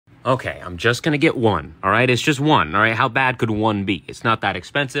Okay, I'm just gonna get one, all right? It's just one, all right? How bad could one be? It's not that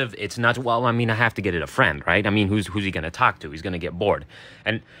expensive. It's not, well, I mean, I have to get it a friend, right? I mean, who's he gonna talk to? He's gonna get bored.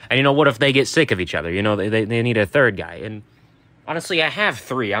 And you know, what if they get sick of each other? You know, they need a third guy. And honestly, I have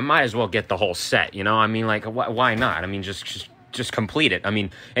three. I might as well get the whole set, you know? I mean, like, why not? I mean, just complete it. I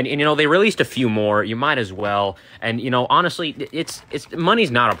mean, and you know, they released a few more. You might as well. And you know, honestly, it's money's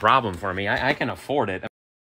not a problem for me. I can afford it.